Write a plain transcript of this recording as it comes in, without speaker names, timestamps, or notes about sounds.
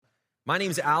My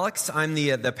name's Alex. I'm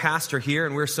the pastor here,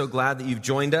 and we're so glad that you've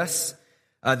joined us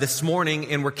this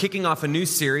morning. And we're kicking off a new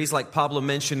series, like Pablo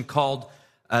mentioned, called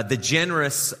The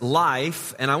Generous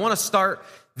Life. And I want to start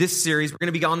this series. We're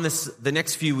going to be on this the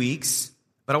next few weeks,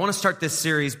 but I want to start this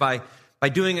series by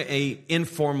doing a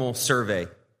informal survey.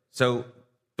 So,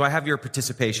 do I have your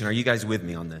participation? Are you guys with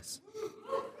me on this?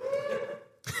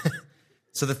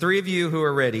 So the three of you who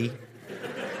are ready,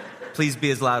 please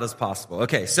be as loud as possible.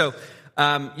 Okay, so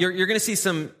you're going to see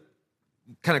some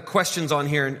kind of questions on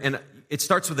here, and it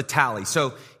starts with a tally.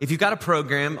 So if you've got a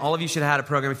program, all of you should have had a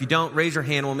program. If you don't, raise your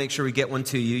hand. We'll make sure we get one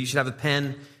to you. You should have a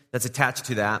pen that's attached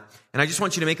to that. And I just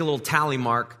want you to make a little tally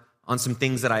mark on some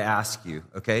things that I ask you,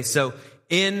 okay? So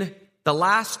in the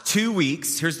last 2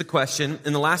 weeks, here's the question.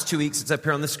 In the last 2 weeks, it's up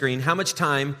here on the screen. How much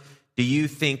time do you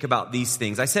think about these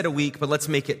things? I said a week, but let's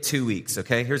make it 2 weeks,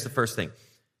 okay? Here's the first thing.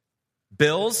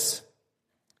 Bills,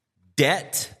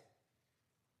 debt,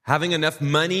 having enough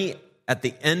money at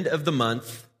the end of the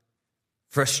month,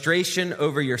 frustration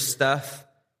over your stuff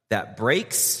that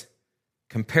breaks,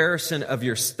 comparison of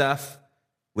your stuff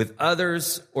with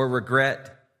others, or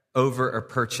regret over a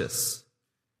purchase.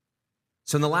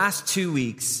 So in the last 2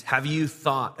 weeks, have you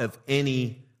thought of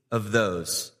any of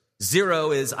those?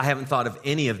 0 is I haven't thought of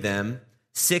any of them.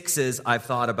 6 is I've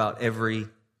thought about every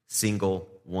single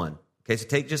one. Okay, so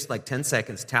take just like 10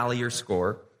 seconds, tally your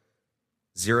score,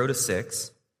 0 to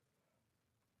 6.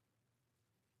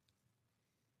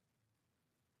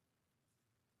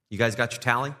 You guys got your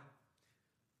tally?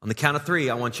 On the count of 3,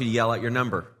 I want you to yell out your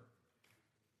number.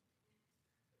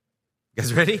 You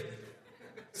guys ready?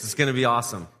 This is going to be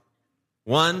awesome.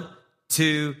 1,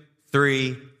 2,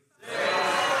 3. 6.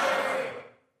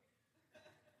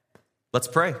 Let's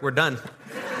pray. We're done.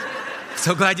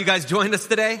 So glad you guys joined us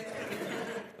today.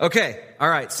 Okay. All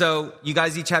right. So you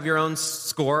guys each have your own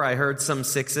score. I heard some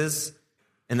 6s,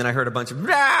 and then I heard a bunch of,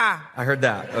 rah! I heard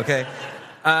that. Okay.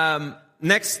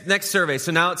 Next survey.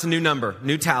 So now it's a new number,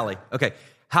 new tally. Okay.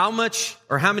 How much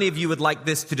or how many of you would like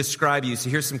this to describe you? So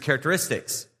here's some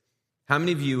characteristics. How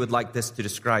many of you would like this to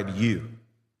describe you?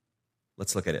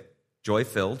 Let's look at it.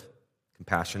 Joy-filled,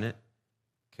 compassionate,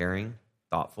 caring,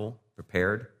 thoughtful,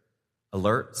 prepared,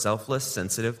 alert, selfless,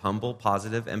 sensitive, humble,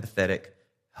 positive, empathetic,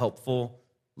 helpful,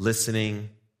 listening,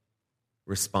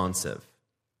 responsive.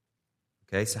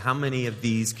 Okay, so how many of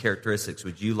these characteristics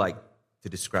would you like to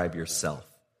describe yourself?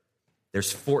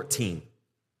 There's 14.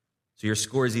 So your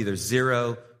score is either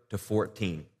 0 to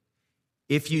 14.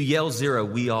 If you yell 0,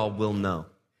 we all will know.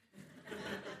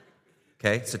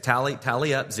 Okay, so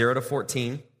tally up, 0 to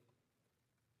 14.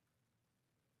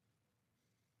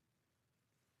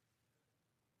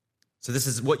 So this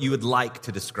is what you would like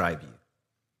to describe you.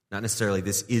 Not necessarily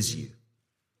this is you,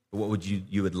 but what would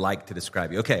you would like to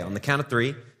describe you. Okay, on the count of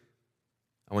 3,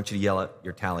 I want you to yell out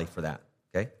your tally for that.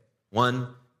 Okay, 1,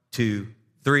 2,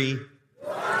 3. 1.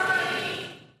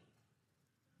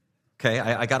 Okay,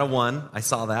 I got a 1. I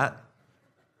saw that.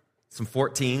 Some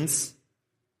 14s.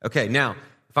 Okay, now,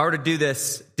 if I were to do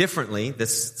this differently,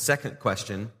 this second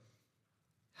question,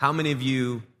 how many of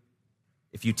you,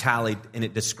 if you tallied and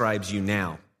it describes you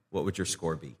now, what would your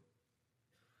score be?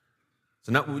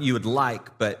 So not what you would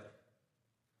like, but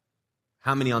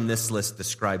how many on this list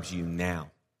describes you now?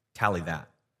 Tally that.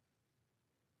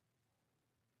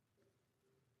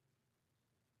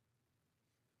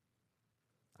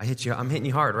 I'm hitting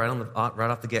you hard right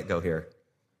off the get-go here.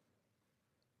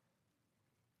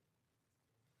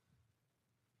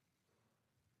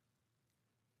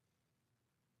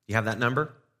 You have that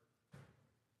number?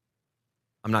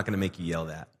 I'm not going to make you yell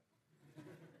that.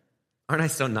 Aren't I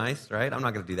so nice, right? I'm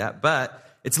not going to do that. But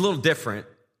it's a little different.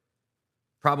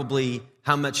 Probably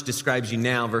how much describes you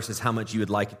now versus how much you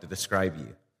would like it to describe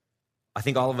you. I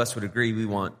think all of us would agree we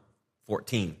want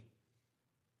 14.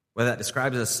 Whether that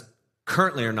describes us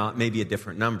currently or not may be a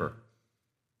different number.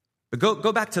 But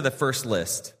go back to the first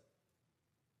list.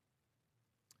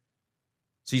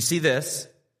 So you see this.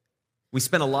 We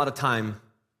spend a lot of time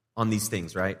on these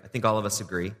things, right? I think all of us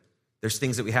agree. There's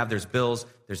things that we have. There's bills,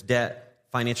 there's debt,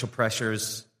 financial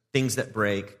pressures, things that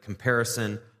break,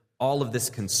 comparison. All of this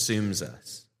consumes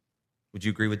us. Would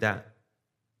you agree with that?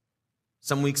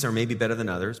 Some weeks are maybe better than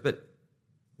others, but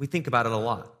we think about it a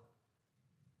lot.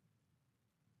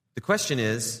 The question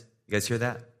is, you guys hear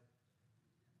that?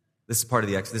 This is part of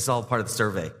this is all part of the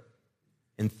survey.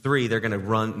 In 3, they're going to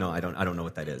run. No, I don't know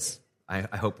what that is.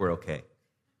 I hope we're okay.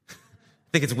 I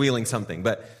think it's wheeling something,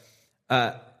 but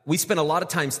we spend a lot of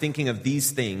times thinking of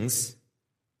these things,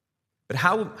 but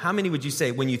how many would you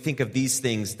say when you think of these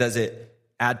things, does it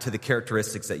add to the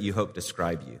characteristics that you hope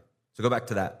describe you? So go back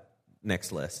to that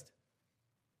next list.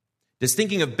 Does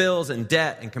thinking of bills and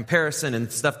debt and comparison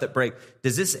and stuff that break,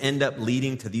 does this end up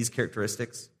leading to these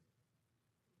characteristics?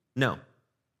 No.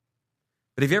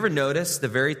 But have you ever noticed the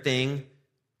very thing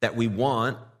that we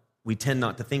want, we tend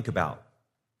not to think about?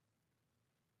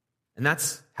 And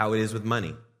that's how it is with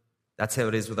money. That's how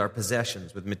it is with our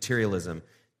possessions, with materialism.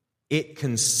 It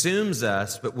consumes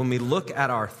us, but when we look at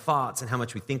our thoughts and how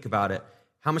much we think about it,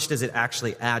 how much does it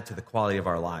actually add to the quality of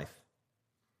our life?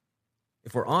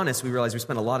 If we're honest, we realize we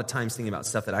spend a lot of time thinking about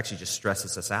stuff that actually just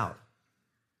stresses us out,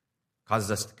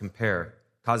 causes us to compare,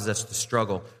 causes us to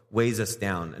struggle, weighs us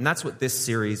down. And that's what this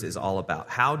series is all about.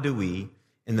 How do we,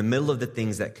 in the middle of the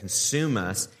things that consume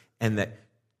us and that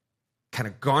kind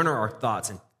of garner our thoughts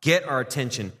and get our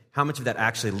attention, how much of that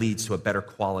actually leads to a better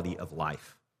quality of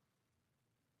life?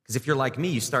 Because if you're like me,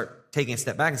 you start taking a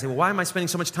step back and say, well, why am I spending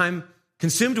so much time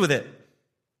consumed with it?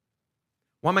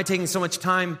 Why am I taking so much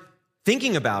time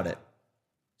thinking about it,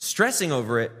 stressing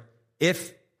over it,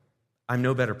 if I'm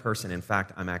no better person? In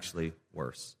fact, I'm actually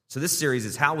worse. So this series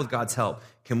is how, with God's help,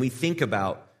 can we think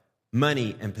about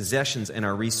money and possessions and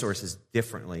our resources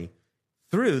differently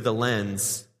through the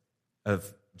lens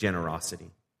of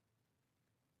generosity?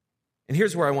 And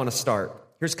here's where I want to start.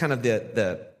 Here's kind of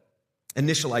the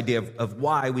initial idea of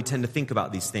why we tend to think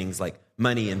about these things like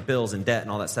money and bills and debt and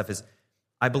all that stuff is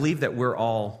I believe that we're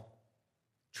all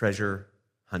treasure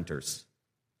hunters.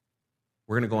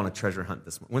 We're going to go on a treasure hunt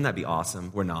this morning. Wouldn't that be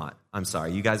awesome? We're not. I'm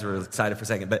sorry. You guys were excited for a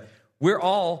second. But we're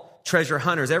all treasure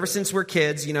hunters. Ever since we're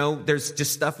kids, there's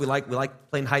just stuff we like. We like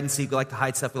playing hide and seek. We like to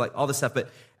hide stuff. We like all this stuff. But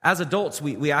as adults,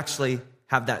 we actually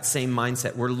have that same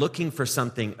mindset. We're looking for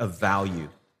something of value,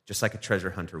 just like a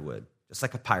treasure hunter would. Just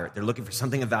like a pirate. They're looking for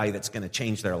something of value that's going to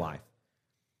change their life.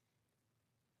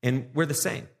 And we're the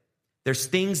same. There's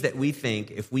things that we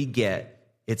think if we get,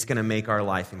 it's going to make our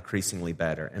life increasingly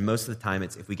better. And most of the time,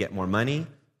 it's if we get more money,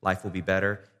 life will be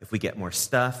better. If we get more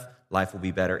stuff, life will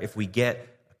be better. If we get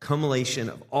accumulation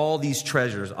of all these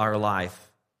treasures, our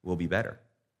life will be better.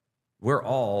 We're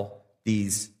all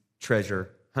these treasure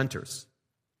hunters.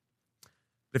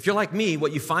 But if you're like me,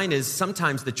 what you find is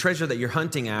sometimes the treasure that you're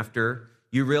hunting after,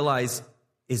 you realize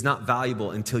is not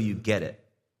valuable until you get it.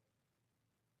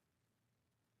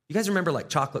 You guys remember like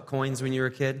chocolate coins when you were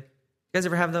a kid? You guys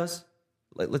ever have those?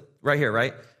 Right here,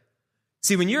 right?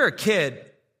 See, when you're a kid,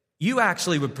 you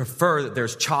actually would prefer that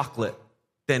there's chocolate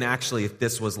than actually if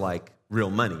this was like real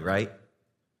money, right?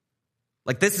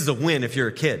 Like this is a win if you're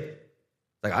a kid.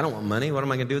 Like, I don't want money. What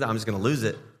am I going to do with that? I'm just going to lose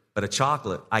it. But a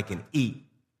chocolate I can eat.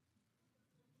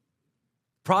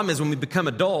 Problem is when we become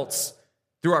adults,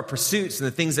 through our pursuits and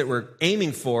the things that we're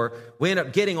aiming for, we end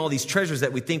up getting all these treasures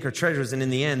that we think are treasures, and in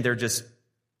the end, they're just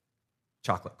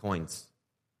chocolate coins.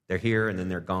 They're here and then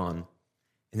they're gone.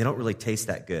 And they don't really taste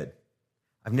that good.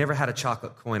 I've never had a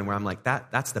chocolate coin where I'm like,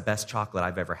 that's the best chocolate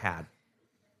I've ever had.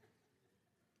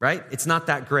 Right? It's not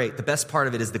that great. The best part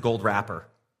of it is the gold wrapper.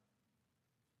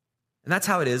 And that's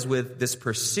how it is with this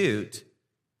pursuit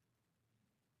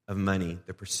of money,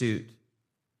 the pursuit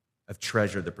of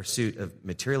treasure, the pursuit of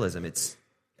materialism. It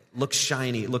looks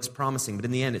shiny, it looks promising, but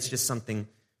in the end, it's just something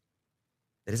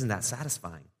that isn't that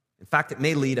satisfying. In fact, it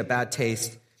may leave a bad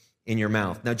taste in your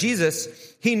mouth. Now,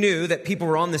 Jesus, he knew that people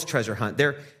were on this treasure hunt.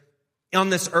 They're on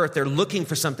this earth. They're looking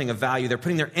for something of value. They're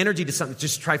putting their energy to something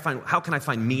just to try to find, how can I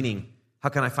find meaning? How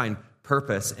can I find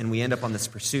purpose? And we end up on this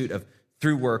pursuit of,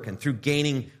 through work and through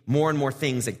gaining more and more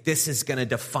things, like this is going to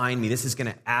define me. This is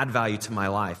going to add value to my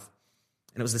life.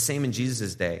 And it was the same in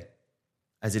Jesus' day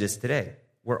as it is today.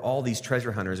 We're all these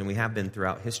treasure hunters, and we have been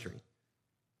throughout history,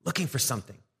 looking for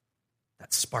something,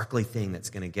 that sparkly thing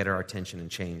that's going to get our attention and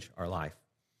change our life.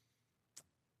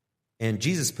 And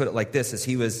Jesus put it like this as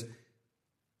he was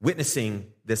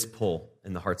witnessing this pull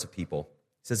in the hearts of people.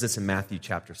 He says this in Matthew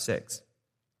chapter 6. It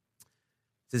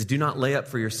says, "Do not lay up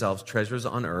for yourselves treasures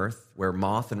on earth where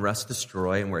moth and rust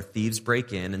destroy and where thieves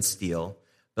break in and steal,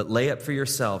 but lay up for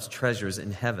yourselves treasures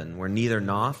in heaven where neither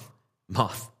moth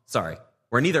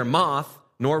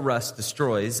nor rust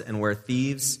destroys and where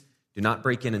thieves do not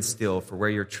break in and steal. For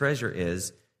where your treasure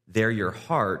is, there your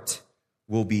heart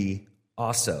will be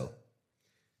also."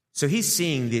 So he's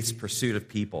seeing this pursuit of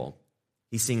people.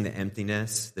 He's seeing the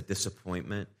emptiness, the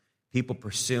disappointment, people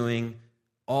pursuing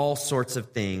all sorts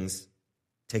of things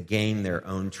to gain their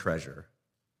own treasure.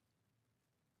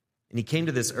 And he came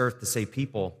to this earth to say,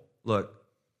 people, look,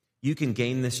 you can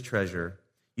gain this treasure.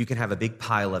 You can have a big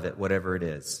pile of it, whatever it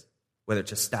is, whether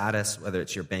it's a status, whether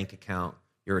it's your bank account,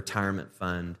 your retirement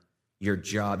fund, your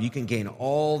job. You can gain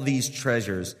all these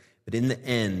treasures, but in the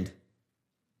end,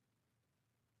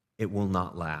 it will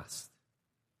not last.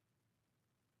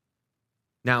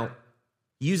 Now,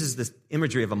 he uses this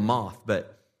imagery of a moth,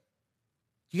 but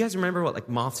Do you guys remember what like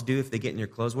moths do if they get in your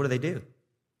clothes? What do?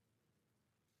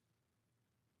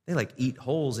 They like eat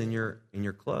holes in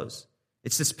your clothes.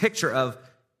 It's this picture of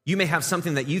you may have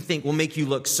something that you think will make you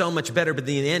look so much better, but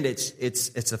in the end,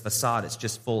 it's a facade. It's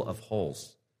just full of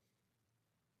holes.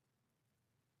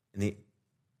 And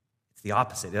it's the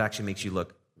opposite. It actually makes you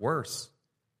look worse.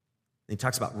 And he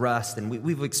talks about rust, and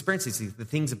we've experienced these, the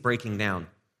things of breaking down.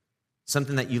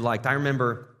 Something that you liked. I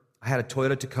remember I had a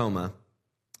Toyota Tacoma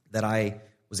that I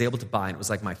was able to buy, and it was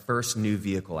like my first new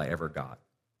vehicle I ever got.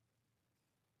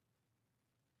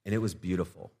 And it was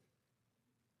beautiful.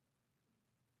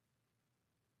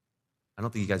 I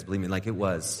don't think you guys believe me. Like it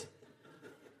was.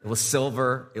 It was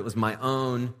silver. It was my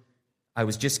own. I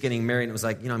was just getting married, and it was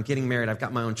like, I'm getting married. I've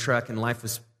got my own truck, and life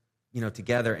was,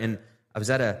 together. And I was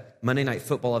at a Monday night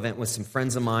football event with some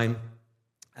friends of mine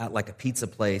at like a pizza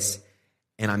place,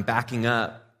 and I'm backing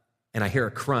up, and I hear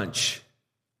a crunch.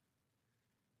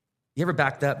 You ever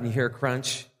backed up and you hear a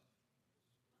crunch?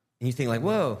 And you think like,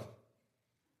 whoa,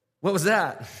 what was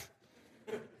that?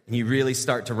 And you really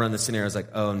start to run the scenarios like,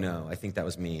 oh no, I think that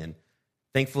was me. And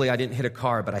thankfully I didn't hit a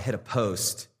car, but I hit a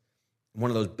post. One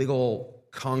of those big old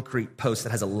concrete posts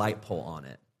that has a light pole on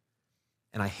it.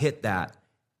 And I hit that,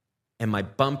 and my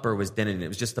bumper was dented, and it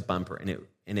was just the bumper,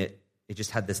 and it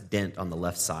just had this dent on the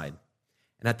left side.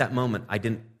 And at that moment,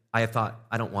 I thought,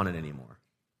 I don't want it anymore.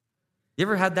 You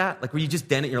ever had that? Like where you just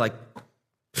dent it, you're like,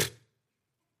 I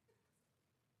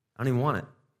don't even want it.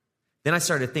 Then I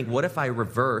started to think, what if I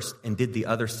reversed and did the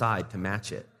other side to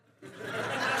match it?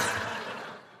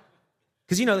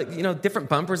 Because, different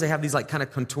bumpers, they have these like kind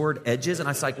of contoured edges. And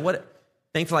I was like, what?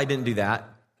 Thankfully, I didn't do that.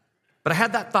 But I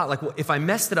had that thought, like, well, if I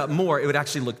messed it up more, it would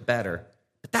actually look better.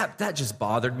 But that just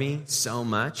bothered me so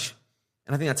much.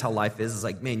 And I think that's how life is. It's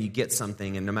like, man, you get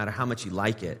something, and no matter how much you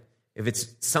like it, if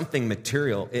it's something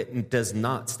material, it does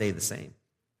not stay the same.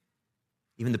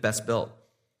 Even the best built.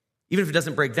 Even if it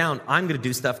doesn't break down, I'm going to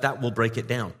do stuff that will break it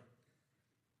down.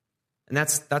 And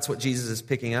that's what Jesus is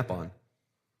picking up on.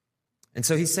 And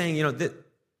so he's saying,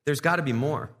 there's got to be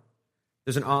more.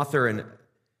 There's an author and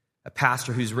a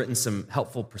pastor who's written some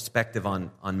helpful perspective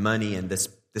on money and this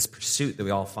pursuit that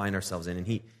we all find ourselves in. And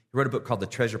he wrote a book called The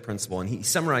Treasure Principle, and he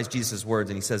summarized Jesus' words,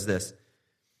 and he says this: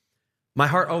 my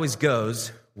heart always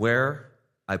goes where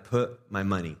I put my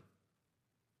money.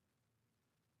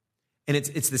 And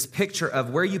it's this picture of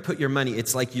where you put your money.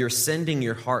 It's like you're sending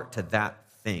your heart to that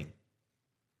thing.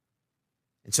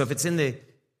 And so if it's in the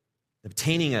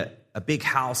obtaining a big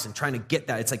house and trying to get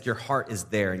that, it's like your heart is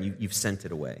there and you've sent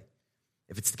it away.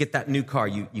 If it's to get that new car,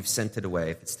 you've sent it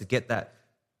away. If it's to get that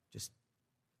just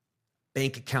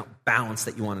bank account balance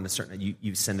that you want in a certain,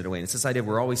 you send it away. And it's this idea of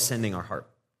we're always sending our heart.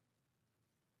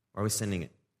 We're always sending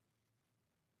it.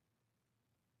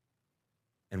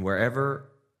 And wherever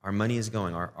our money is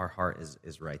going, our heart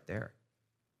is right there.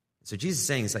 So Jesus is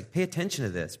saying, it's like, pay attention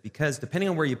to this, because depending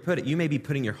on where you put it, you may be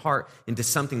putting your heart into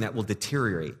something that will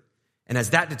deteriorate. And as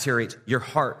that deteriorates, your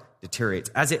heart deteriorates.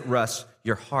 As it rusts,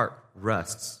 your heart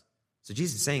rusts. So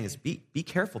Jesus is saying is be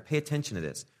careful, pay attention to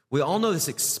this. We all know this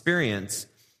experience,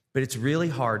 but it's really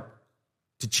hard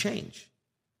to change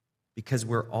because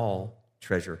we're all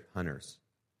treasure hunters.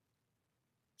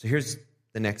 So here's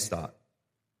the next thought.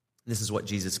 This is what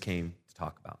Jesus came to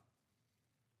talk about,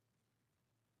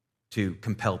 to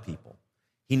compel people.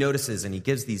 He notices and he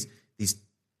gives these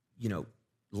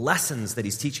lessons that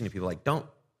he's teaching to people, like, don't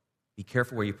be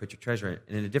careful where you put your treasure.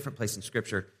 And in a different place in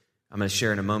Scripture, I'm going to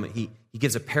share in a moment, he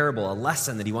gives a parable, a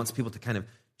lesson that he wants people to kind of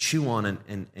chew on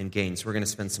and gain. So we're going to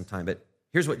spend some time. But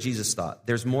here's what Jesus thought.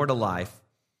 There's more to life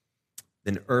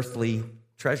than earthly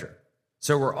treasure.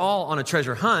 So we're all on a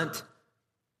treasure hunt,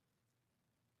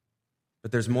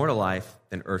 but there's more to life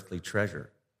than earthly treasure.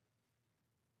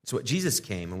 So what Jesus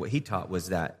came and what he taught was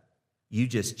that you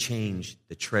just change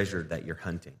the treasure that you're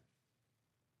hunting.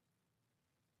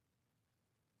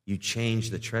 You change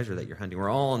the treasure that you're hunting.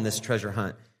 We're all on this treasure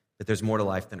hunt, but there's more to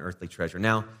life than earthly treasure.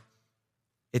 Now,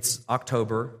 it's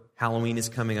October. Halloween is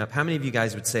coming up. How many of you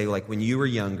guys would say, like, when you were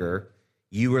younger,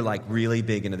 you were, like, really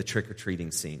big into the trick-or-treating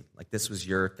scene? Like, this was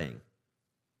your thing?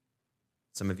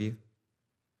 Some of you?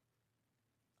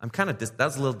 That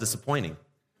was a little disappointing.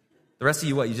 The rest of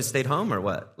you, what, you just stayed home or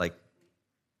what? Like,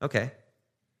 okay.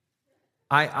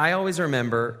 I always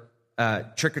remember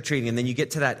trick-or-treating, and then you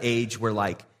get to that age where,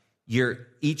 like,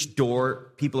 each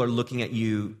door, people are looking at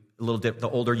you a little the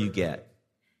older you get.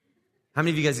 How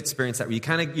many of you guys experience that?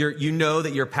 Where you know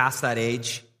that you're past that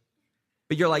age,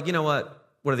 but you're like, you know what?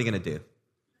 What are they going to do?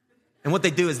 And what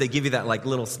they do is they give you that, like,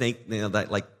 little snake,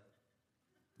 that, like,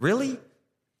 really?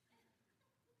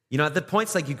 At the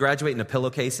points, like, you graduate into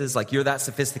pillowcases, like, you're that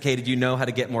sophisticated, you know how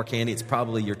to get more candy, it's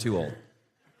probably you're too old.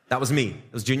 That was me.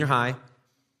 It was junior high.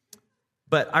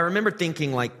 But I remember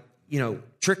thinking like,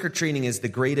 trick-or-treating is the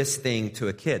greatest thing to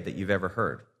a kid that you've ever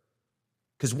heard.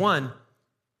 Because one,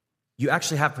 you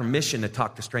actually have permission to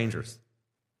talk to strangers.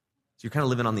 So you're kind of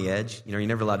living on the edge. You're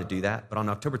never allowed to do that. But on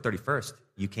October 31st,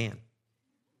 you can.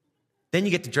 Then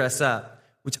you get to dress up,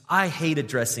 which I hated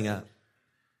dressing up.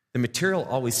 The material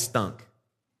always stunk.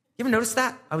 You ever notice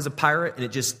that? I was a pirate, and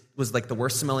it just was like the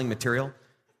worst smelling material.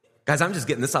 Guys, I'm just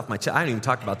getting this off my chest. I haven't even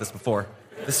talked about this before.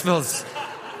 I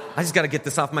just got to get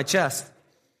this off my chest.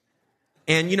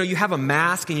 And, you have a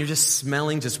mask, and you're just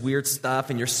smelling just weird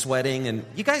stuff, and you're sweating. And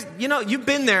you guys, you've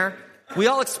been there. We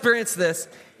all experience this.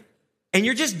 And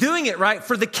you're just doing it, right,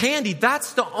 for the candy.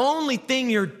 That's the only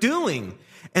thing you're doing.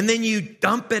 And then you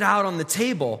dump it out on the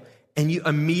table, and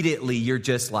you're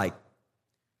just like,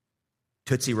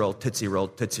 Tootsie Roll, Tootsie Roll,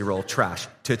 Tootsie Roll, trash,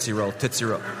 Tootsie Roll, Tootsie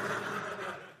Roll.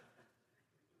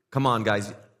 Come on,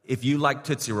 guys. If you like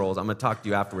Tootsie Rolls, I'm going to talk to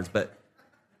you afterwards, but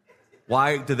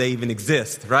why do they even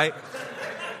exist, right?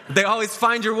 They always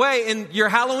find your way in your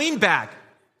Halloween bag.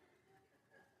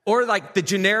 Or like the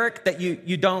generic that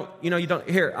you don't.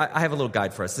 Here, I have a little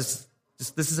guide for us.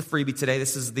 This is a freebie today.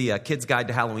 This is the Kids Guide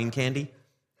to Halloween Candy.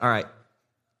 All right.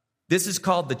 This is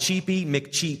called the Cheapy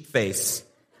McCheap Face.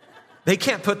 They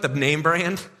can't put the name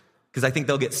brand because I think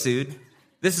they'll get sued.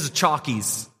 This is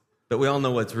Chalkies, but we all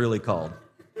know what it's really called.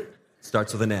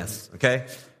 Starts with an S, okay?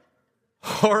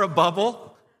 Or a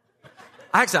bubble.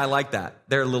 Actually, I like that.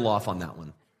 They're a little off on that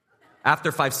one.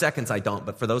 After 5 seconds, I don't,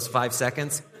 but for those 5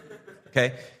 seconds,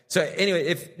 okay? So anyway,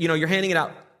 if, you're handing it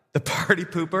out, the party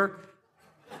pooper,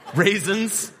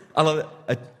 raisins, I love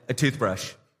it, a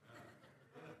toothbrush.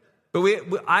 But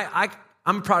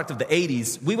I'm a product of the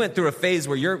 80s. We went through a phase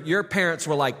where your parents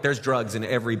were like, there's drugs in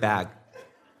every bag.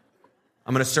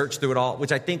 I'm going to search through it all,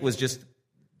 which I think was just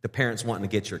the parents wanting to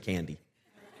get your candy.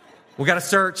 We got to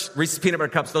search. Reese's Peanut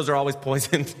Butter Cups, those are always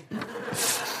poisoned.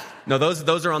 No,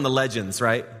 those are on the legends,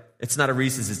 right? It's not a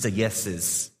Reese's, it's a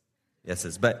Yeses.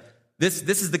 Yeses. But this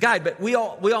is the guide. But we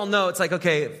all know it's like,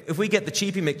 okay, if we get the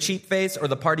Cheapy McCheap Face or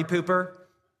the party pooper,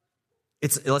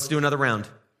 let's do another round.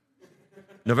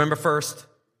 November 1st.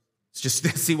 Let's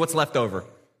just see what's left over.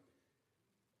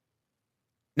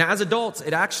 Now, as adults,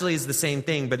 it actually is the same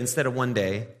thing, but instead of one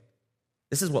day,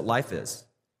 this is what life is.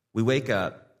 We wake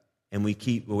up and we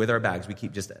keep, with our bags, we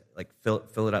keep just like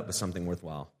fill it up with something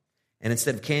worthwhile. And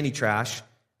instead of candy trash,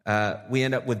 we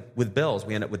end up with bills.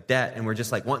 We end up with debt, and we're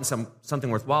just like wanting something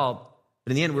worthwhile.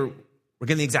 But in the end, we're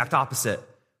getting the exact opposite.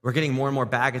 We're getting more and more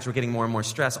baggage. We're getting more and more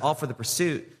stress, all for the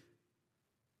pursuit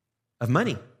of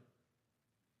money,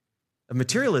 of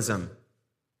materialism.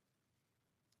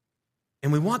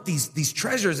 And we want these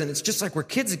treasures, and it's just like we're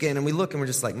kids again, and we look and we're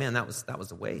just like, man, that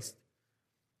was a waste.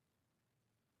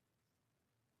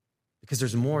 Because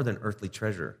there's more than earthly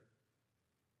treasure.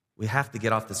 We have to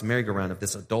get off this merry-go-round of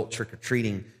this adult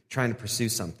trick-or-treating, trying to pursue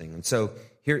something. And so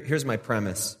here's my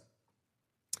premise.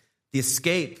 The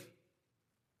escape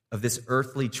of this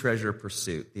earthly treasure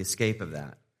pursuit, the escape of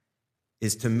that,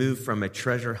 is to move from a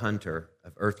treasure hunter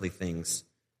of earthly things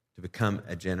to become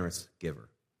a generous giver.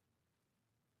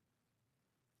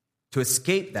 To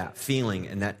escape that feeling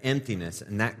and that emptiness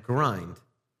and that grind,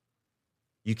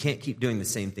 you can't keep doing the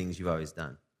same things you've always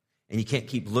done. And you can't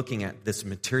keep looking at this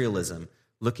materialism,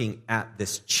 looking at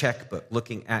this checkbook,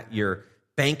 looking at your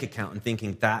bank account and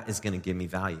thinking that is going to give me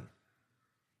value.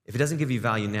 If it doesn't give you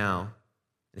value now,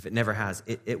 if it never has,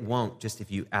 it won't just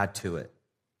if you add to it.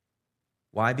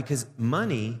 Why? Because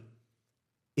money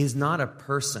is not a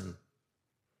person.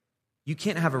 You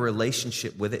can't have a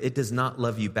relationship with it. It does not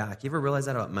love you back. You ever realize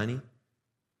that about money?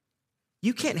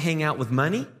 You can't hang out with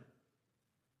money.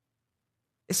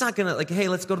 It's not going to hey,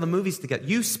 let's go to the movies together.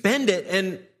 You spend it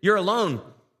and you're alone.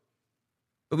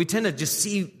 But we tend to just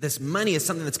see this money as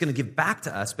something that's going to give back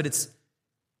to us, but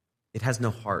it has no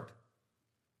heart.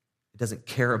 It doesn't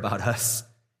care about us.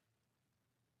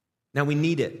 Now we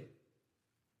need it.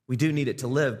 We do need it to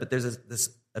live, but there's this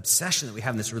obsession that we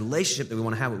have in this relationship that we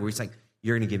want to have where it's like,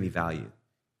 you're going to give me value.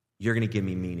 You're going to give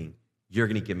me meaning. You're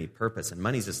going to give me purpose. And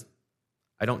money's just,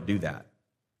 I don't do that.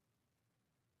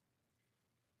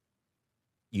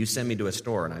 You send me to a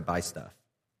store and I buy stuff.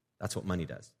 That's what money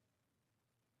does.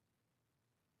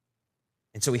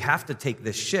 And so we have to take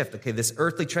this shift. Okay, this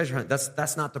earthly treasure hunt,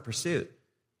 that's not the pursuit.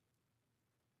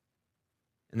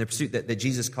 And the pursuit that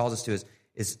Jesus calls us to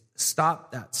is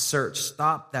stop that search,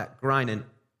 stop that grind, and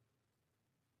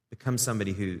become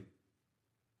somebody who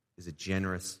is a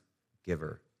generous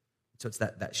giver. So it's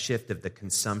that shift of the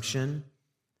consumption,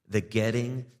 the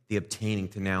getting, the obtaining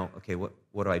to now, okay, what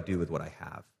do I do with what I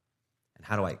have? And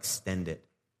how do I extend it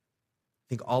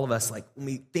think all of us, like when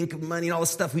we think of money and all this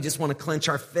stuff, we just want to clench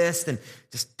our fist and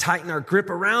just tighten our grip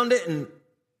around it. And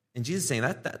Jesus is saying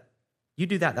that you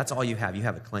do that, that's all you have. You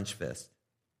have a clenched fist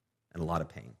and a lot of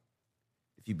pain.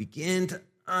 If you begin to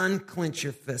unclench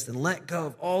your fist and let go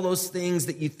of all those things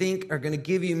that you think are going to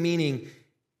give you meaning,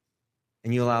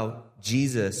 and you allow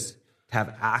Jesus to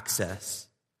have access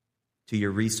to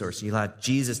your resource, you allow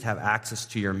Jesus to have access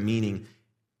to your meaning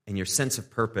and your sense of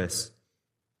purpose,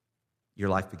 your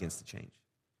life begins to change.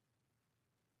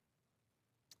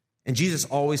 And Jesus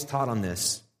always taught on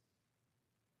this.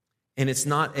 And it's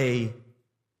not a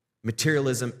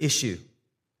materialism issue.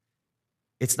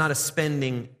 It's not a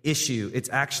spending issue. It's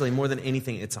actually, more than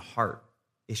anything, it's a heart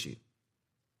issue.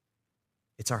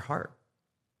 It's our heart.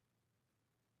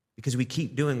 Because we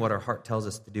keep doing what our heart tells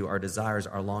us to do, our desires,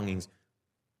 our longings.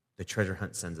 The treasure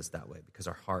hunt sends us that way because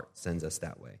our heart sends us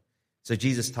that way. So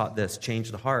Jesus taught this: change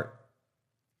the heart,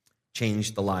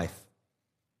 change the life.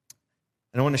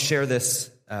 And I want to share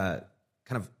this kind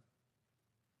of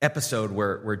episode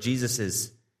where Jesus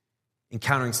is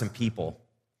encountering some people.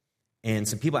 And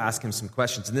some people ask him some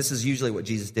questions. And this is usually what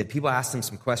Jesus did. People asked him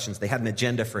some questions. They had an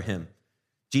agenda for him.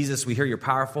 Jesus, we hear you're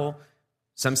powerful.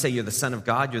 Some say you're the Son of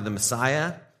God. You're the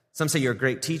Messiah. Some say you're a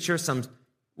great teacher. Some,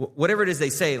 whatever it is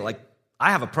they say, like,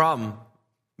 I have a problem.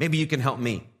 Maybe you can help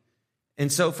me.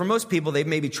 And so for most people, they've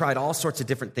maybe tried all sorts of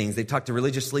different things. They've talked to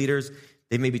religious leaders.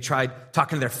 They've maybe tried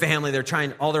talking to their family. They're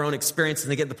trying all their own experience.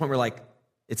 And they get to the point where, like,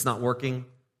 it's not working.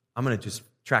 I'm going to just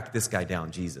track this guy down,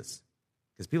 Jesus.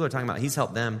 Because people are talking about he's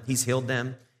helped them, he's healed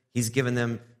them, he's given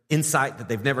them insight that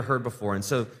they've never heard before. And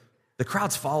so the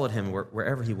crowds followed him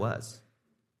wherever he was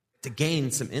to gain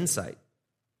some insight,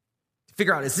 to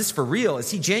figure out, is this for real?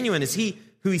 Is he genuine? Is he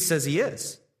who he says he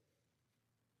is?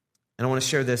 And I want to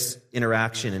share this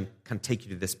interaction and kind of take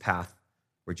you to this path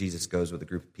where Jesus goes with a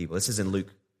group of people. This is in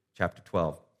Luke chapter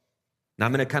 12. Now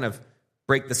I'm going to kind of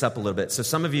break this up a little bit. So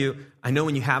some of you, I know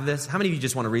when you have this, how many of you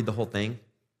just want to read the whole thing?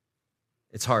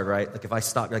 It's hard, right? Like if I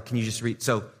stop, like, can you just read?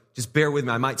 So just bear with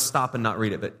me. I might stop and not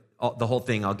read it, but the whole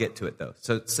thing, I'll get to it though.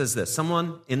 So it says this: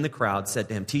 someone in the crowd said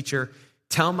to him, "Teacher,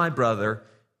 tell my brother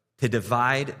to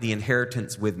divide the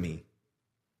inheritance with me."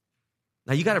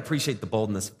 Now you got to appreciate the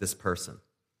boldness of this person.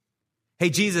 Hey,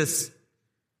 Jesus,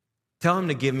 tell him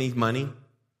to give me money.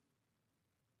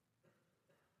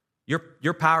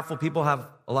 You're powerful. People have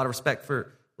a lot of respect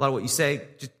for a lot of what you say.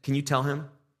 Just, can you tell him?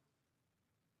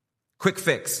 Quick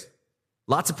fix.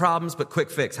 Lots of problems, but quick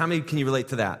fix. How many can you relate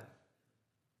to that?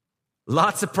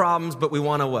 Lots of problems, but we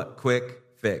want a what? Quick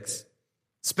fix.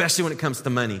 Especially when it comes to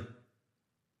money.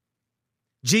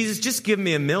 Jesus, just give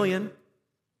me $1 million.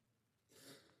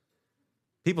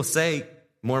 People say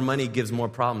more money gives more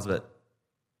problems, but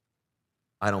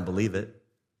I don't believe it.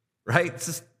 Right?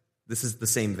 This is the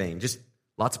same vein. Just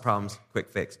lots of problems,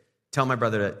 quick fix. Tell my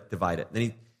brother to divide it.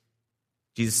 Then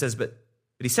Jesus says, but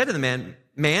he said to the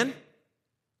man,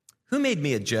 who made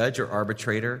me a judge or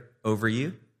arbitrator over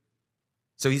you?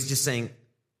 So he's just saying,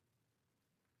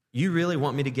 you really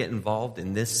want me to get involved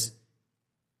in this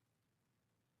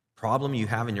problem you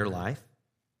have in your life?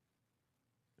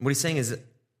 And what he's saying is,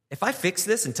 if I fix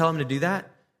this and tell him to do that,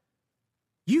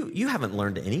 you haven't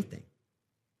learned anything.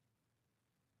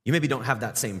 You maybe don't have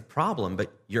that same problem,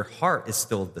 but your heart is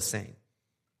still the same.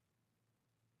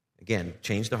 Again,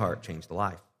 change the heart, change the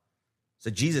life. So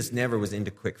Jesus never was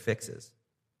into quick fixes.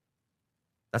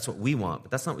 That's what we want,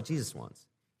 but that's not what Jesus wants.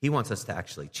 He wants us to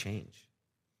actually change.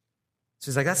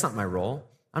 So he's like, that's not my role.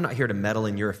 I'm not here to meddle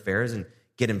in your affairs and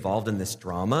get involved in this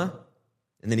drama.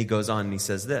 And then he goes on and he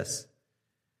says this.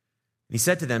 He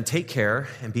said to them, take care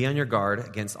and be on your guard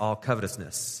against all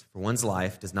covetousness, for one's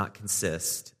life does not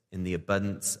consist in the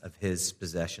abundance of his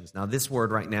possessions. Now, this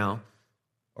word right now,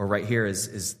 or right here,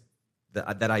 is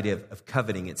that idea of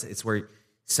coveting. It's where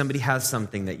somebody has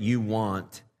something that you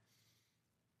want.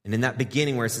 And in that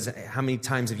beginning where it says, how many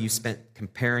times have you spent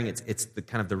comparing? It's the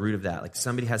kind of the root of that. Like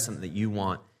somebody has something that you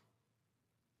want.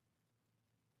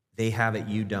 They have it,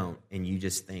 you don't. And you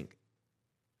just think,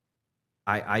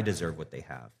 I deserve what they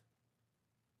have.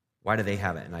 Why do they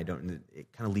have it and I don't?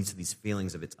 It kind of leads to these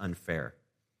feelings of it's unfair. Have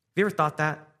you ever thought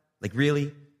that? Like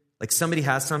really? Like somebody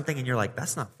has something and you're like,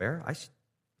 that's not fair. I should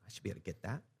be able to get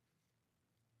that.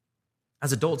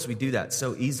 As adults, we do that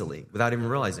so easily without even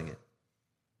realizing it.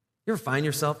 You ever find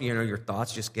yourself, your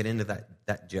thoughts just get into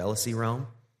that jealousy realm,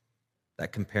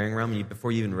 that comparing realm, and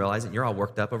before you even realize it, you're all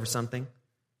worked up over something?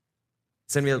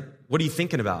 Send me what are you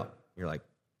thinking about? You're like,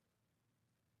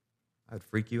 I would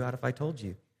freak you out if I told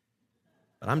you.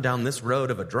 But I'm down this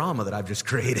road of a drama that I've just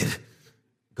created.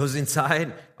 It goes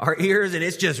inside our ears, and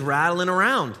it's just rattling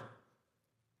around.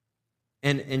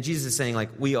 And Jesus is saying, like,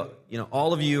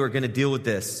 all of you are going to deal with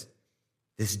this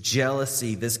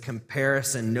jealousy, this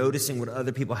comparison, noticing what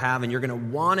other people have, and you're going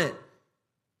to want it.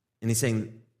 And he's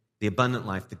saying the abundant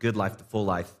life, the good life, the full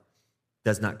life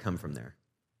does not come from there.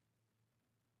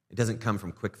 It doesn't come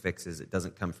from quick fixes. It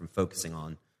doesn't come from focusing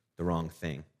on the wrong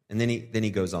thing. And then he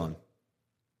goes on.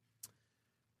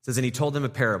 It says, and he told them a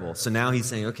parable. So now he's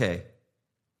saying, okay,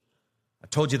 I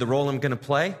told you the role I'm going to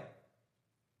play.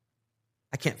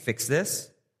 I can't fix this.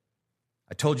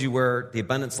 I told you where the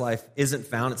abundance life isn't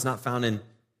found. It's not found in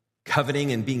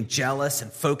coveting and being jealous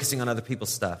and focusing on other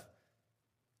people's stuff.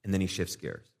 And then he shifts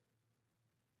gears.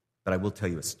 But I will tell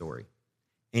you a story.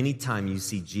 Anytime you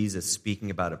see Jesus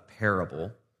speaking about a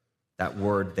parable, that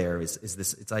word there is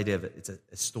this, it's idea of it's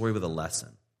a story with a lesson.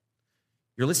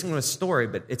 You're listening to a story,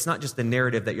 but it's not just the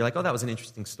narrative that you're like, oh, that was an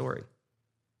interesting story.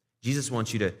 Jesus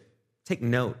wants you to take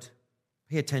note,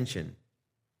 pay attention,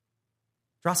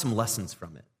 draw some lessons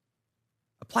from it,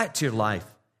 apply it to your life,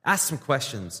 ask some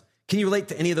questions. Can you relate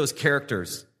to any of those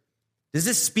characters? Does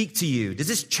this speak to you? Does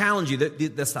this challenge you?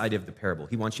 That's the idea of the parable.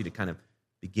 He wants you to kind of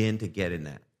begin to get in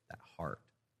that heart,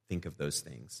 think of those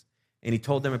things. And he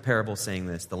told them a parable saying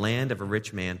this, the land of a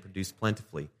rich man produced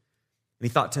plentifully. And he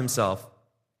thought to himself,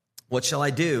 what shall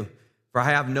I do? For I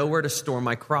have nowhere to store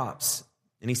my crops.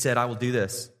 And he said, I will do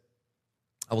this.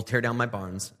 I will tear down my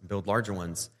barns and build larger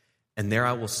ones. And there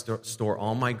I will store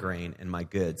all my grain and my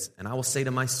goods. And I will say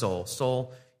to my soul,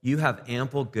 soul, you have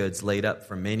ample goods laid up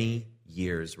for many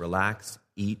years. Relax,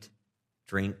 eat,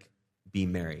 drink, be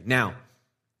merry. Now,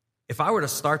 if I were to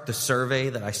start the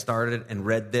survey that I started and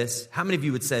read this, how many of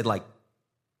you would say, like,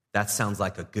 that sounds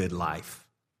like a good life?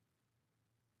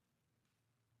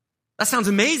 That sounds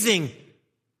amazing.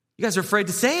 You guys are afraid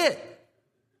to say it.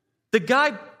 The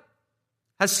guy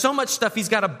has so much stuff, he's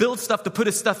got to build stuff to put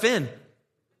his stuff in.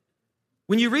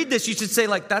 When you read this, you should say,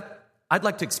 like, that, I'd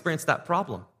like to experience that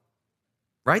problem.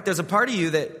 Right? There's a part of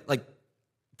you that, like,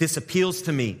 this appeals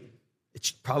to me.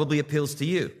 It probably appeals to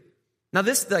you. Now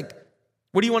this, like,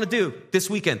 what do you want to do this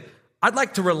weekend? I'd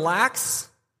like to relax.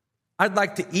 I'd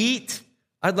like to eat.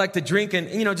 I'd like to drink and,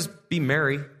 just be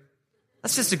merry.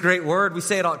 That's just a great word. We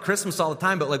say it all at Christmas all the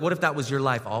time, but like, what if that was your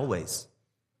life always?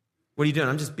 What are you doing?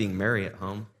 I'm just being merry at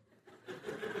home.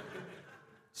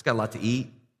 Just got a lot to eat.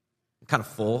 I'm kind of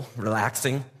full,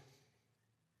 relaxing.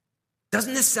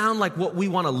 Doesn't this sound like what we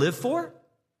want to live for?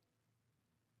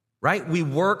 Right? We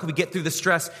work, we get through the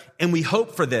stress, and we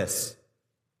hope for this.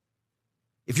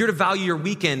 If you're to value your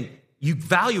weekend, you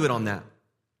value it on that.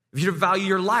 If you're to value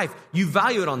your life, you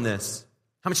value it on this.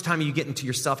 How much time are you getting to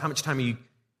yourself? How much time are you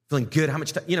feeling good? How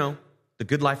much time, the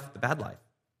good life, the bad life.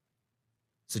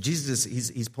 So Jesus,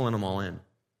 he's pulling them all in.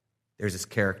 There's this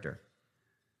character.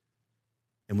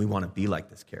 And we want to be like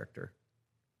this character.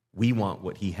 We want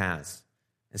what he has.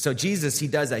 And so Jesus, he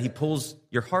does that. He pulls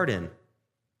your heart in.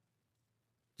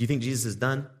 Do you think Jesus is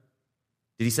done?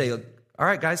 Did he say, all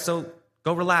right, guys, so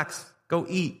go relax, go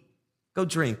eat, go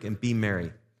drink, and be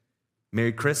merry?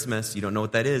 Merry Christmas. You don't know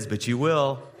what that is, but you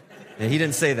will. And he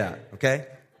didn't say that, okay?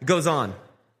 It goes on.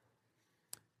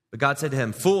 But God said to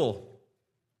him, fool.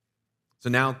 So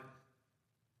now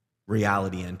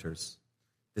reality enters.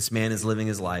 This man is living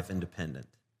his life independent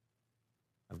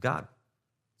of God.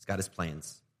 He's got his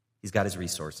plans. He's got his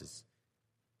resources.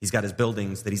 He's got his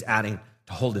buildings that he's adding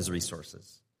to hold his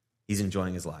resources. He's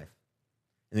enjoying his life.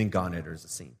 And then God enters the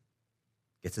scene.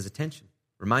 Gets his attention.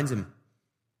 Reminds him,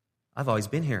 I've always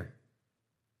been here.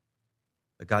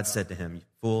 But God said to him,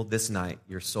 fool, this night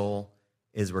your soul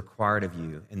is required of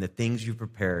you, and the things you've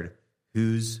prepared,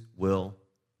 whose will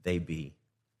they be?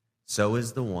 So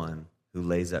is the one who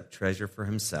lays up treasure for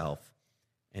himself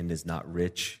and is not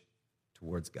rich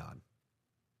towards God.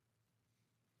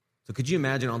 So could you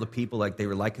imagine all the people, like they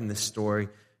were liking this story,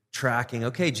 tracking,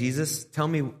 okay, Jesus, tell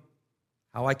me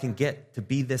how I can get to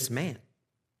be this man.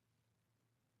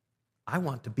 I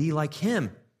want to be like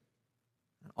him.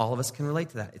 All of us can relate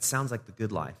to that. It sounds like the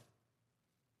good life.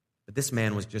 But this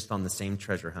man was just on the same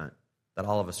treasure hunt that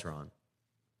all of us are on,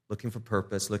 looking for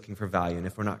purpose, looking for value. And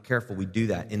if we're not careful, we do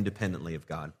that independently of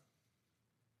God.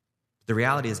 But the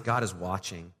reality is God is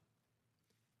watching.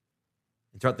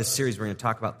 And throughout this series, we're going to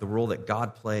talk about the role that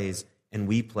God plays and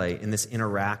we play in this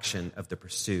interaction of the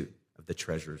pursuit of the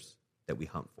treasures that we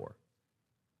hunt for.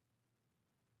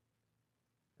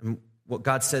 And what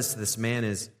God says to this man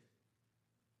is,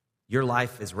 your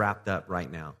life is wrapped up right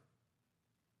now.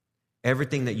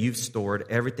 Everything that you've stored,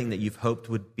 everything that you've hoped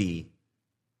would be,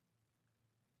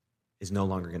 is no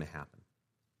longer going to happen.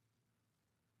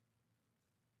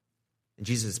 And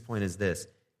Jesus' point is this: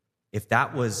 if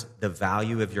that was the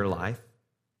value of your life,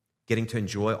 getting to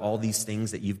enjoy all these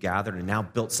things that you've gathered and now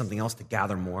built something else to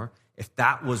gather more, if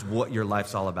that was what your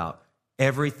life's all about,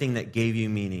 everything that gave you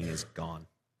meaning is gone.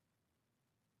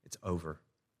 It's over.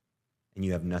 And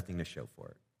you have nothing to show for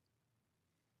it.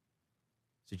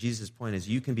 So Jesus' point is,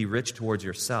 you can be rich towards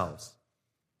yourselves.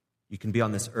 You can be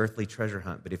on this earthly treasure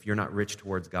hunt, but if you're not rich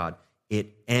towards God,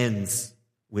 it ends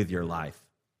with your life.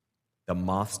 The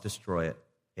moths destroy it,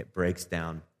 it breaks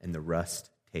down, and the rust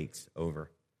takes over.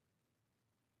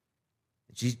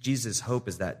 Jesus' hope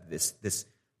is that this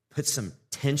puts some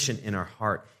tension in our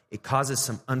heart. It causes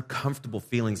some uncomfortable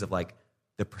feelings of like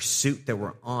the pursuit that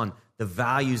we're on, the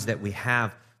values that we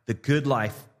have, the good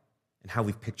life, and how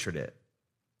we've pictured it.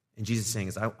 And Jesus is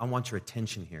saying, I want your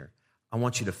attention here. I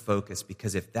want you to focus,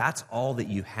 because if that's all that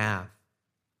you have,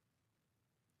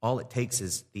 all it takes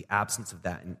is the absence of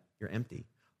that, and you're empty.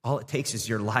 All it takes is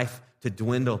your life to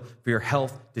dwindle, for your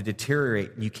health to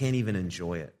deteriorate, and you can't even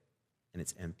enjoy it, and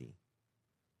it's empty.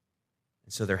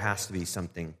 And so there has to be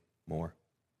something more.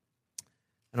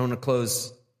 And I want to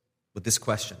close with this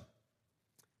question,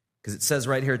 because it says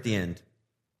right here at the end,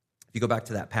 if you go back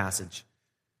to that passage,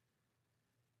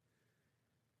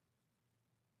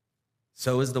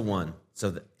 so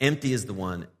the empty is the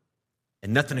one,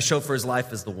 and nothing to show for his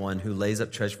life is the one who lays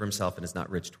up treasure for himself and is not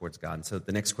rich towards God. And so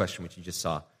the next question, which you just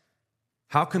saw,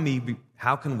 how can we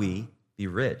be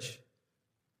rich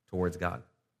towards God?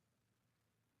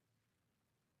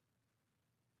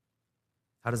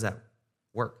 How does that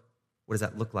work? What does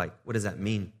that look like? What does that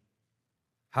mean?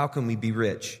 How can we be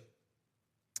rich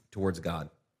towards God?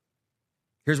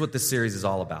 Here's what this series is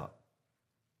all about.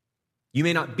 You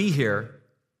may not be here,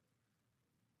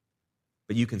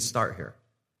 but you can start here.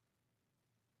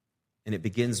 And it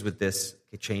begins with this: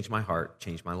 change my heart,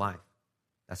 change my life.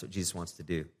 That's what Jesus wants to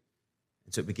do.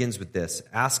 And so it begins with this: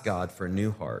 ask God for a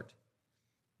new heart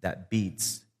that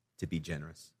beats to be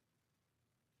generous.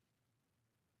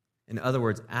 In other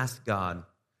words, ask God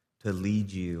to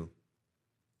lead you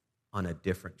on a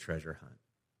different treasure hunt,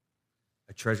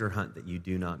 a treasure hunt that you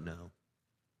do not know.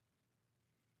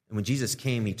 And when Jesus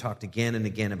came, he talked again and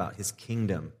again about his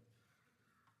kingdom,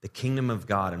 the kingdom of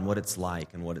God, and what it's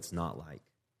like and what it's not like.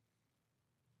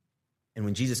 And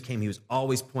when Jesus came, he was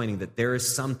always pointing that there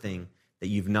is something that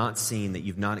you've not seen, that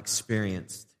you've not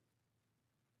experienced.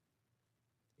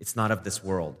 It's not of this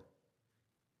world.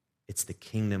 It's the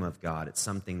kingdom of God. It's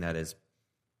something that is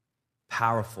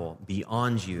powerful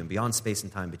beyond you and beyond space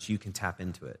and time, but you can tap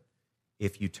into it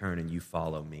if you turn and you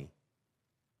follow me.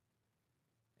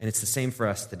 And it's the same for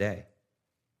us today.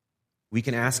 We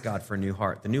can ask God for a new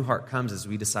heart. The new heart comes as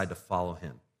we decide to follow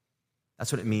him.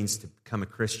 That's what it means to become a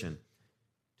Christian,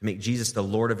 to make Jesus the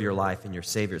Lord of your life and your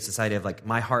Savior. It's this idea of like,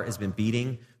 my heart has been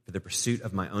beating for the pursuit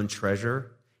of my own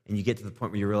treasure, and you get to the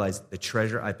point where you realize the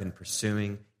treasure I've been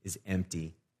pursuing is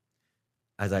empty.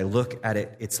 As I look at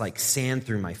it, it's like sand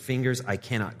through my fingers. I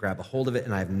cannot grab a hold of it,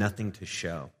 and I have nothing to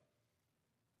show.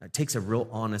 Now, it takes a real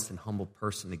honest and humble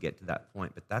person to get to that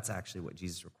point, but that's actually what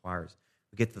Jesus requires.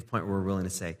 We get to the point where we're willing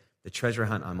to say, the treasure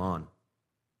hunt I'm on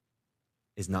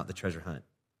is not the treasure hunt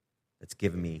that's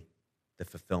given me the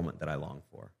fulfillment that I long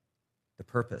for, the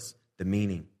purpose, the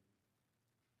meaning.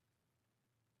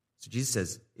 So Jesus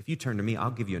says, if you turn to me, I'll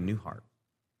give you a new heart.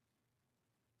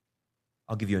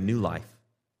 I'll give you a new life,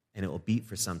 and it will beat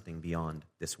for something beyond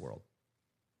this world,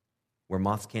 where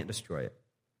moths can't destroy it,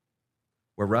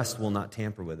 where rust will not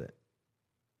tamper with it,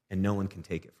 and no one can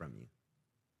take it from you.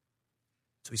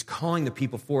 So he's calling the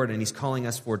people forward, and he's calling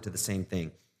us forward to the same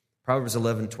thing. Proverbs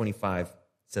 11:25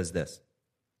 says this: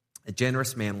 a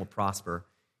generous man will prosper.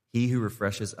 He who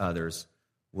refreshes others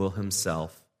will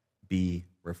himself be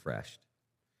refreshed.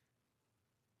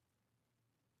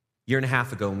 A year and a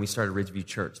half ago, when we started Ridgeview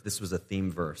Church, this was a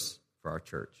theme verse for our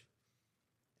church.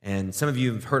 And some of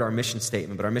you have heard our mission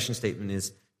statement, but our mission statement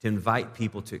is to invite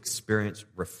people to experience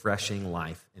refreshing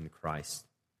life in Christ.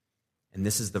 And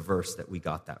this is the verse that we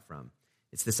got that from.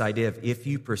 It's this idea of if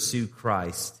you pursue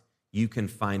Christ, you can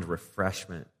find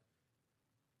refreshment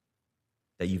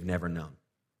that you've never known.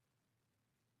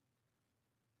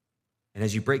 And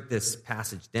as you break this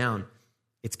passage down,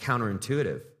 it's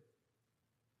counterintuitive.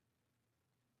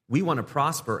 We want to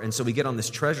prosper, and so we get on this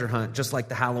treasure hunt just like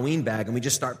the Halloween bag, and we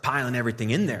just start piling everything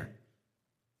in there.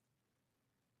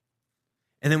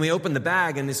 And then we open the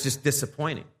bag, and it's just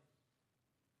disappointing.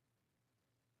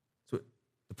 So what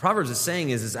the Proverbs is saying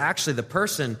is actually the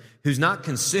person who's not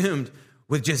consumed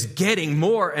with just getting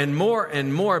more and more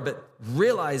and more, but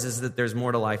realizes that there's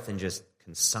more to life than just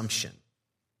consumption.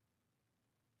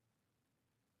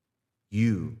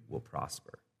 You will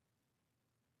prosper.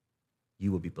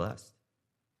 You will be blessed.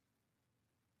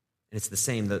 And it's the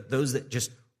same, those that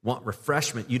just want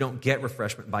refreshment, you don't get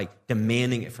refreshment by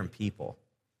demanding it from people.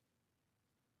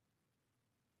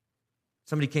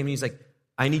 Somebody came to me, he's like,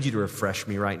 I need you to refresh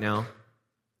me right now.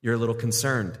 You're a little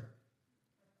concerned.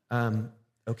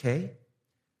 Okay.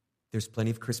 There's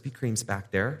plenty of Krispy Kremes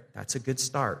back there. That's a good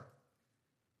start.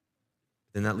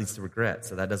 Then that leads to regret,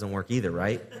 so that doesn't work either,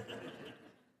 right?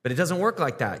 But it doesn't work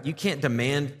like that. You can't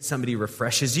demand somebody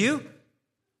refreshes you.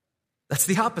 That's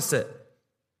the opposite.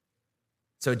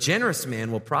 So a generous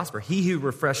man will prosper. He who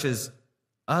refreshes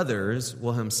others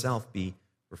will himself be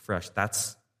refreshed.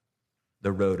 That's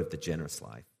the road of the generous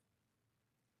life.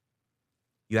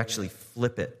 You actually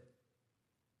flip it.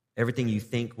 Everything you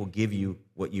think will give you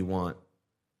what you want,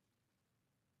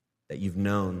 that you've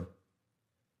known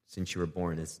since you were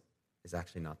born, is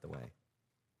actually not the way.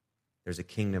 There's a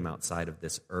kingdom outside of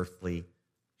this earthly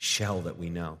shell that we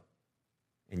know.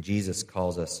 And Jesus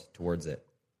calls us towards it.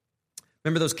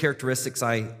 Remember those characteristics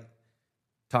I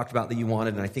talked about that you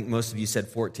wanted, and I think most of you said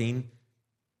 14?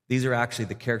 These are actually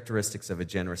the characteristics of a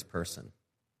generous person.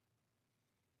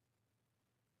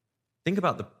 Think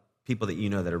about the people that you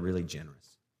know that are really generous.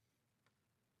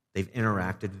 They've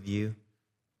interacted with you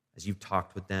as you've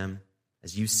talked with them,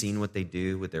 as you've seen what they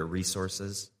do with their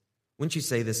resources. Wouldn't you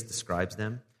say this describes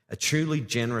them? A truly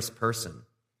generous person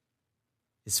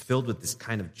is filled with this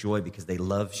kind of joy because they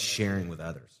love sharing with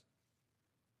others.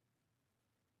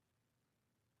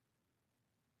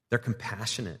 They're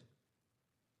compassionate.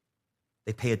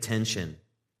 They pay attention.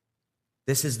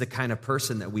 This is the kind of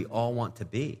person that we all want to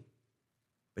be.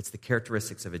 It's the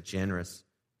characteristics of a generous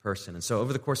person. And so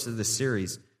over the course of this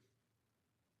series,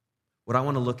 what I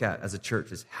want to look at as a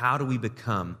church is how do we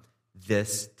become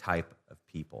this type of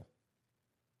people?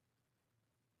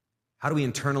 How do we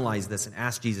internalize this and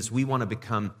ask Jesus, we want to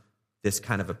become this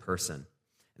kind of a person? And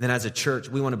then as a church,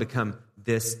 we want to become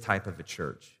this type of a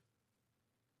church.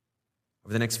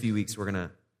 Over the next few weeks, we're going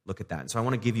to look at that. And so I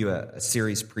want to give you a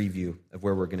series preview of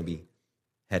where we're going to be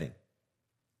heading.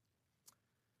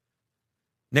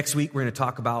 Next week, we're going to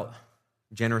talk about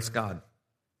generous God.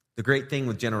 The great thing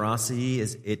with generosity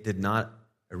is it did not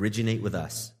originate with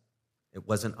us. It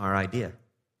wasn't our idea.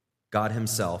 God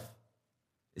himself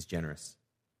is generous.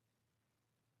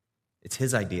 It's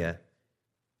his idea.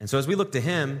 And so as we look to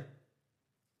him,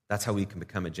 that's how we can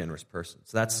become a generous person.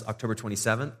 So that's October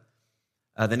 27th.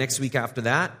 The next week after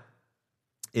that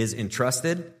is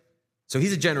entrusted. So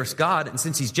he's a generous God, and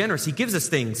since he's generous, he gives us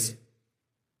things.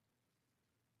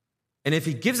 And if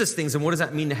he gives us things, then what does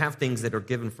that mean to have things that are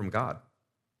given from God?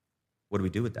 What do we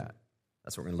do with that?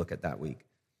 That's what we're going to look at that week.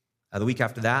 The week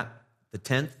after that, the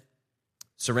 10th,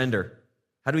 surrender.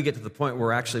 How do we get to the point where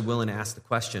we're actually willing to ask the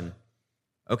question,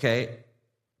 okay,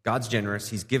 God's generous,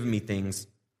 he's given me things.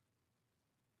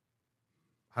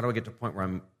 How do I get to a point where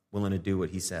I'm willing to do what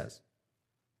he says?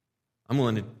 I'm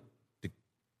willing to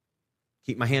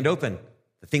keep my hand open.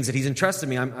 The things that he's entrusted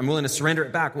me, I'm willing to surrender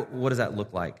it back. What does that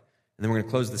look like? And then we're going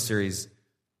to close the series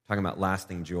talking about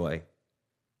lasting joy.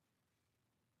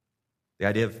 The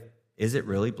idea of, is it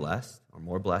really blessed or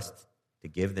more blessed to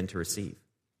give than to receive?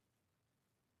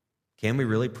 Can we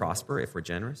really prosper if we're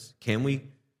generous? Can we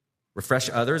refresh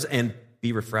others and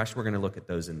be refreshed? We're going to look at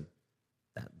those in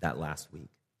that last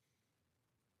week.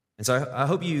 And so I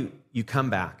hope you come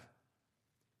back.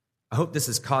 I hope this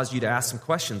has caused you to ask some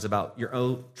questions about your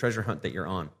own treasure hunt that you're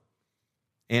on.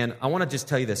 And I want to just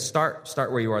tell you this. Start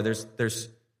where you are.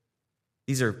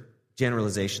 These are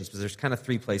generalizations, but there's kind of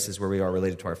three places where we are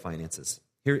related to our finances.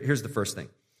 Here's the first thing.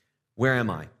 Where am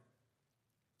I?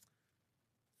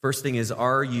 First thing is,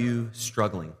 are you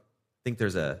struggling? I think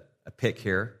there's a pick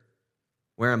here.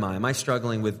 Where am I? Am I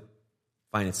struggling with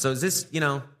finance? So is this,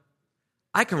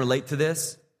 I can relate to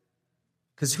this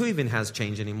because who even has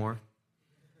change anymore?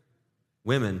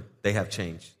 Women, they have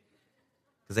change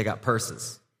because they got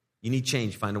purses. You need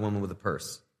change, find a woman with a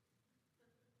purse.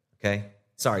 Okay?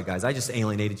 Sorry, guys, I just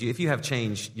alienated you. If you have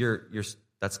change, you're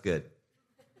that's good.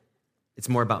 It's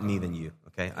more about me than you,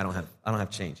 okay? I don't have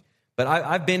change. But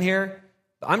I've been here.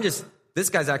 This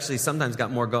guy's actually sometimes got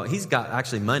more going. He's got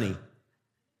actually money.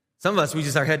 Some of us, we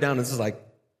just our head down and it's just like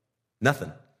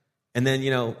nothing. And then,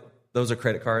 those are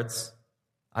credit cards.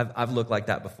 I've looked like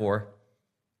that before.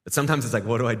 But sometimes it's like,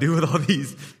 what do I do with all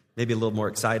these? Maybe a little more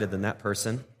excited than that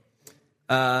person.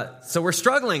 So we're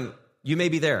struggling. You may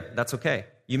be there. That's okay.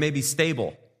 You may be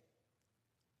stable.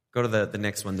 Go to the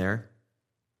next one there.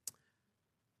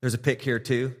 There's a pick here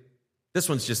too. This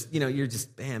one's just, you're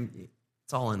just, bam,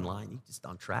 it's all in line. You're just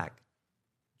on track.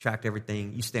 Track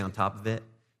everything. You stay on top of it.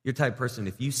 You're the type of person,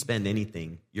 if you spend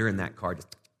anything, you're in that car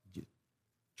just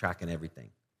tracking everything.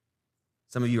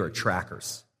 Some of you are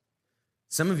trackers.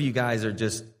 Some of you guys are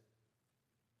just,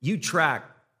 you track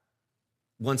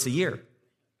once a year.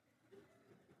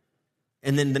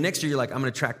 And then the next year, you're like, I'm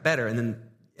going to track better. And then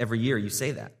every year you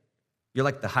say that. You're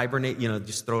like the hibernate,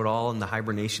 just throw it all in the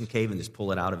hibernation cave and just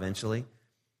pull it out eventually.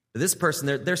 But this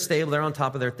person, they're stable. They're on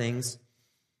top of their things.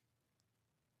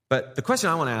 But the question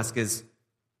I want to ask is,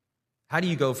 how do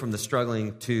you go from the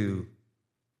struggling to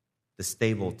the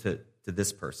stable to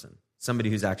this person? Somebody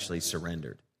who's actually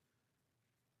surrendered.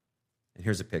 And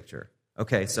here's a picture.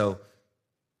 Okay, so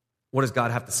what does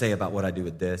God have to say about what I do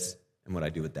with this and what I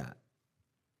do with that?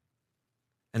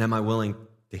 And am I willing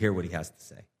to hear what he has to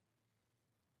say?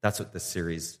 That's what this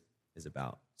series is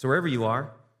about. So wherever you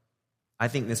are, I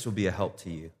think this will be a help to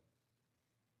you.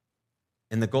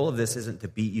 And the goal of this isn't to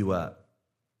beat you up,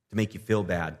 to make you feel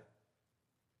bad.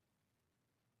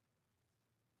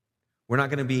 We're not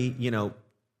going to be,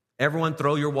 everyone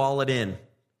throw your wallet in.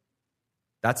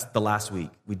 That's the last week.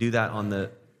 We do that on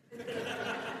the...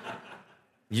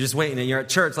 You're just waiting, and you're at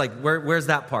church, like, where's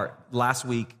that part? Last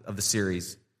week of the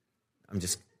series.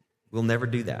 We'll never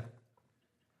do that.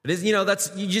 But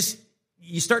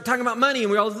you start talking about money,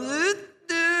 and we're all...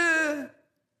 You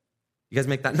guys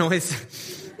make that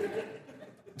noise?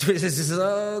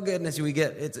 Oh, goodness,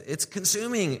 it's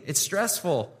consuming, it's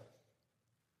stressful.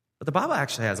 But the Bible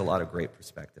actually has a lot of great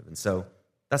perspective, and so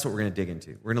that's what we're going to dig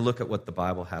into. We're going to look at what the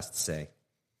Bible has to say.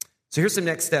 So here's some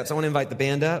next steps. I want to invite the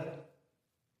band up.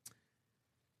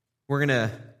 We're going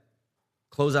to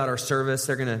close out our service.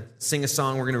 They're going to sing a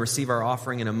song. We're going to receive our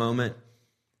offering in a moment.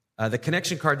 The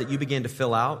connection card that you began to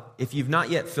fill out, if you've not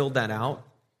yet filled that out,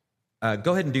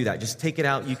 go ahead and do that. Just take it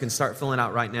out. You can start filling it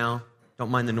out right now.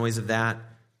 Don't mind the noise of that.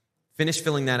 Finish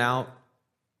filling that out.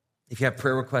 If you have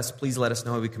prayer requests, please let us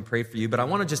know. We can pray for you. But I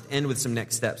want to just end with some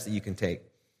next steps that you can take.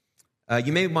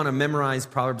 You may want to memorize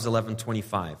Proverbs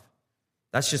 11:25.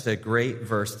 That's just a great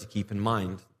verse to keep in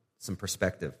mind, some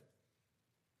perspective.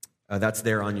 That's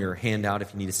there on your handout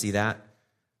if you need to see that.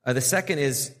 The second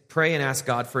is pray and ask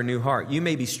God for a new heart. You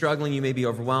may be struggling. You may be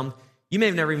overwhelmed. You may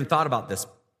have never even thought about this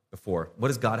before. What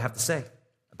does God have to say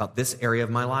about this area of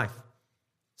my life?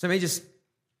 So maybe just,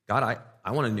 God,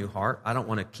 I want a new heart. I don't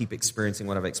want to keep experiencing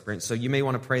what I've experienced. So you may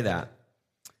want to pray that.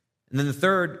 And then the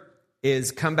third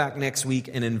is come back next week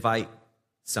and invite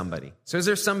somebody. So is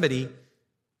there somebody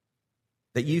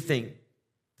that you think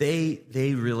they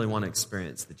really want to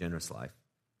experience the generous life?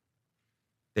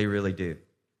 They really do.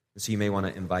 So you may want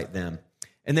to invite them.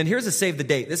 And then here's a save the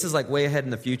date. This is like way ahead in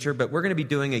the future, but we're going to be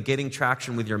doing a Getting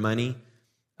Traction with Your Money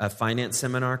finance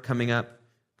seminar coming up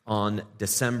on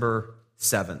December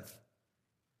 7th.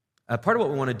 Part of what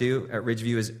we want to do at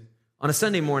Ridgeview is on a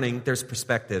Sunday morning, there's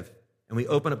perspective, and we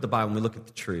open up the Bible and we look at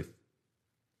the truth.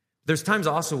 There's times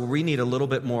also where we need a little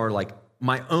bit more like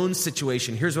my own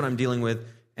situation. Here's what I'm dealing with,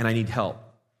 and I need help.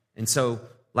 And so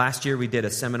last year we did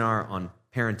a seminar on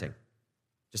parenting,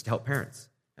 just to help parents,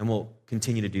 and we'll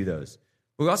continue to do those.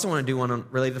 But we also want to do one on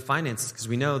related to finances because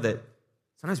we know that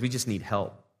sometimes we just need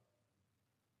help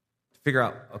to figure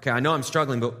out, okay, I know I'm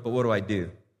struggling, but what do I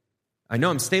do? I know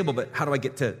I'm stable, but how do I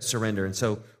get to surrender? And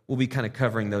so we'll be kind of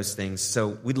covering those things.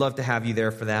 So we'd love to have you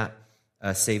there for that.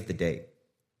 Save the date.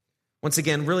 Once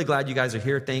again, really glad you guys are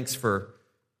here. Thanks for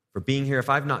being here. If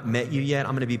I've not met you yet,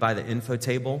 I'm going to be by the info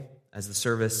table as the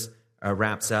service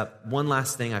wraps up. One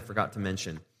last thing I forgot to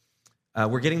mention.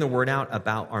 We're getting the word out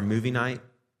about our movie night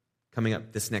coming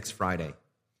up this next Friday.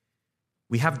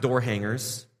 We have door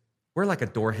hangers. We're like a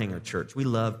door hanger church. We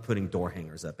love putting door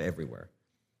hangers up everywhere.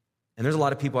 And there's a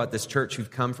lot of people at this church who've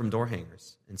come from door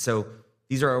hangers. And so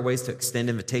these are our ways to extend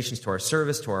invitations to our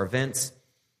service, to our events.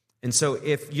 And so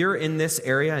if you're in this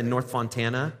area in North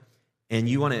Fontana and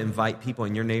you want to invite people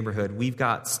in your neighborhood, we've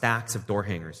got stacks of door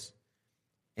hangers.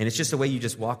 And it's just a way you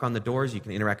just walk on the doors. You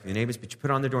can interact with your neighbors, but you put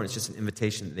it on the door, and it's just an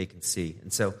invitation that they can see.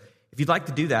 And so if you'd like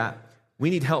to do that, we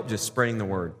need help just spreading the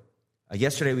word.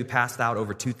 Yesterday, we passed out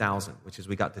over 2,000, which is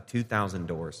we got to 2,000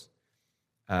 doors.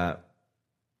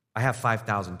 I have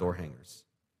 5,000 door hangers.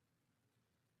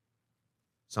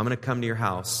 So I'm going to come to your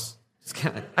house.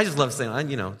 I just love saying,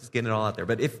 just getting it all out there.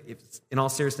 But if in all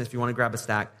seriousness, if you want to grab a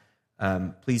stack,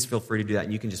 please feel free to do that.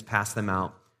 And you can just pass them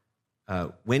out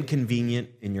when convenient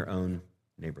in your own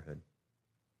neighborhood.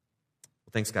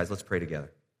 Well, thanks, guys. Let's pray together.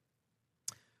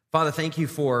 Father, thank you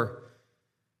for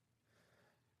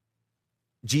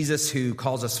Jesus who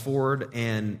calls us forward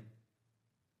and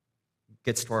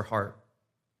gets to our heart,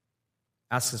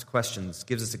 asks us questions,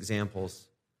 gives us examples,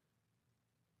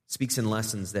 speaks in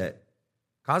lessons that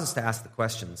cause us to ask the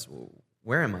questions,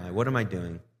 where am I? What am I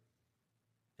doing?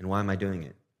 And why am I doing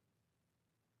it?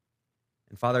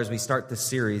 And Father, as we start this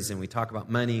series and we talk about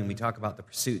money and we talk about the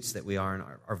pursuits that we are and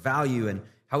our value and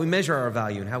how we measure our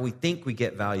value and how we think we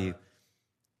get value,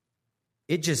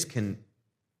 it just can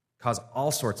cause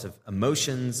all sorts of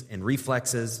emotions and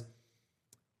reflexes.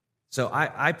 So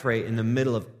I pray in the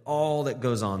middle of all that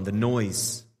goes on, the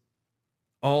noise,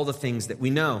 all the things that we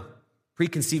know,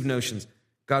 preconceived notions,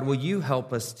 God, will you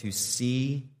help us to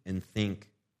see and think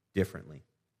differently?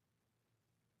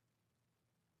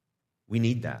 We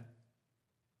need that.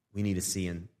 We need to see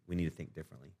and we need to think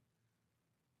differently.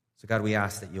 So God, we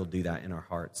ask that you'll do that in our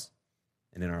hearts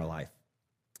and in our life.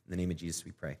 In the name of Jesus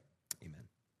we pray. Amen.